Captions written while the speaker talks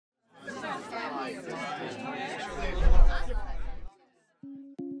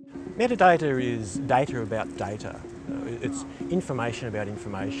Metadata is data about data. It's information about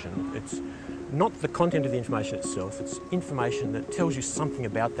information. It's not the content of the information itself, it's information that tells you something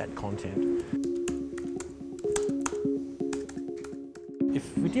about that content.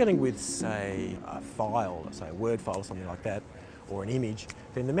 If we're dealing with, say, a file, say a Word file or something like that, or an image,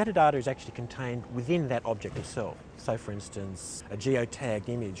 then the metadata is actually contained within that object itself. So for instance, a geotagged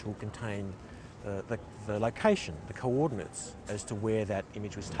image will contain the location, the coordinates as to where that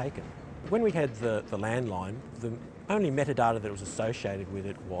image was taken. When we had the landline, the only metadata that was associated with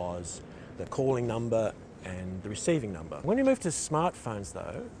it was the calling number and the receiving number. When we moved to smartphones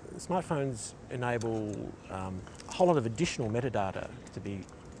though, smartphones enable a whole lot of additional metadata to be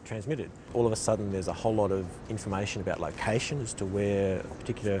transmitted. All of a sudden there's a whole lot of information about location as to where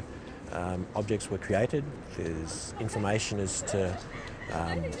particular objects were created. There's information as to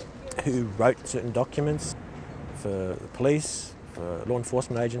who wrote certain documents for the police, for law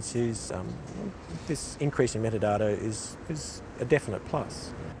enforcement agencies. This increase in metadata is a definite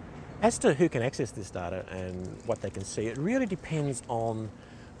plus. As to who can access this data and what they can see, it really depends on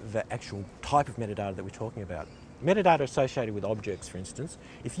the actual type of metadata that we're talking about. Metadata associated with objects, for instance,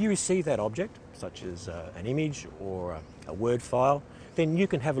 if you receive that object, such as an image or a Word file, then you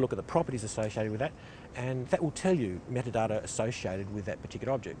can have a look at the properties associated with that, and that will tell you metadata associated with that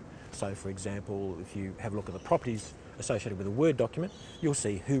particular object. So for example, if you have a look at the properties associated with a Word document, you'll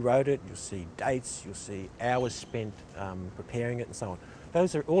see who wrote it, you'll see dates, you'll see hours spent preparing it and so on.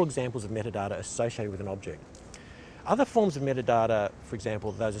 Those are all examples of metadata associated with an object. Other forms of metadata, for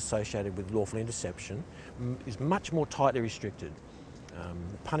example, those associated with lawful interception, is much more tightly restricted.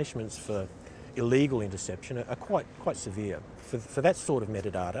 Punishments for illegal interception are quite severe. For that sort of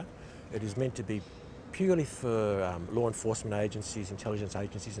metadata, it is meant to be purely for law enforcement agencies, intelligence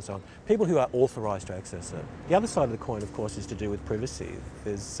agencies and so on, people who are authorised to access it. The other side of the coin, of course, is to do with privacy.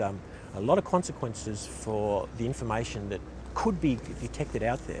 There's a lot of consequences for the information that could be detected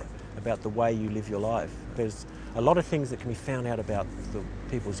out there about the way you live your life. There's a lot of things that can be found out about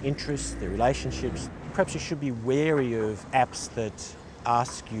people's interests, their relationships. Perhaps you should be wary of apps that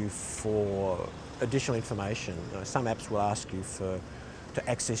ask you for additional information. Some apps will ask you to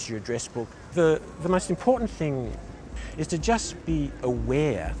access your address book. The most important thing is to just be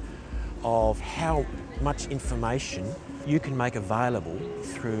aware of how much information you can make available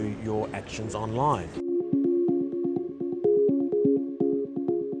through your actions online.